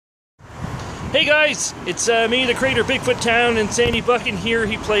Hey guys, it's me, the creator of Bigfoot Town, and Sandy Buchan here.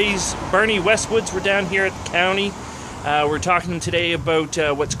 He plays Barney Westwoods. We're down here at the county. We're talking today about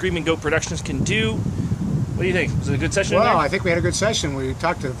what Screaming Goat Productions can do. What do you think? Was it a good session? Well, I think we had a good session. We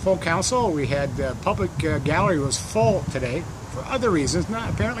talked to the full council. We had public gallery was full today for other reasons,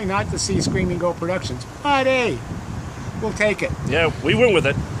 apparently not to see Screaming Goat Productions. But hey, we'll take it. Yeah, we went with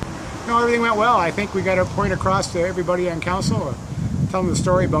it. No, everything went well. I think we got a point across to everybody on council. Tell them the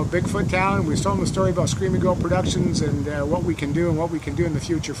story about Bigfoot Town. We told them the story about Screaming Goat Productions and what we can do and what we can do in the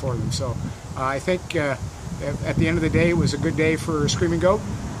future for them. So I think at the end of the day, it was a good day for Screaming Goat,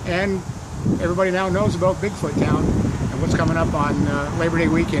 and everybody now knows about Bigfoot Town and what's coming up on Labor Day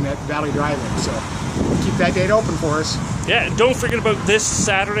weekend at Valley Drive-In. So keep that date open for us. Yeah, and don't forget about this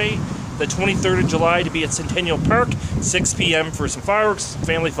Saturday, the 23rd of July, to be at Centennial Park, 6 p.m. for some fireworks,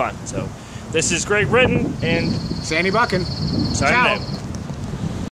 family fun. So this is Graig Brenton and Sandy Buchan. signing out.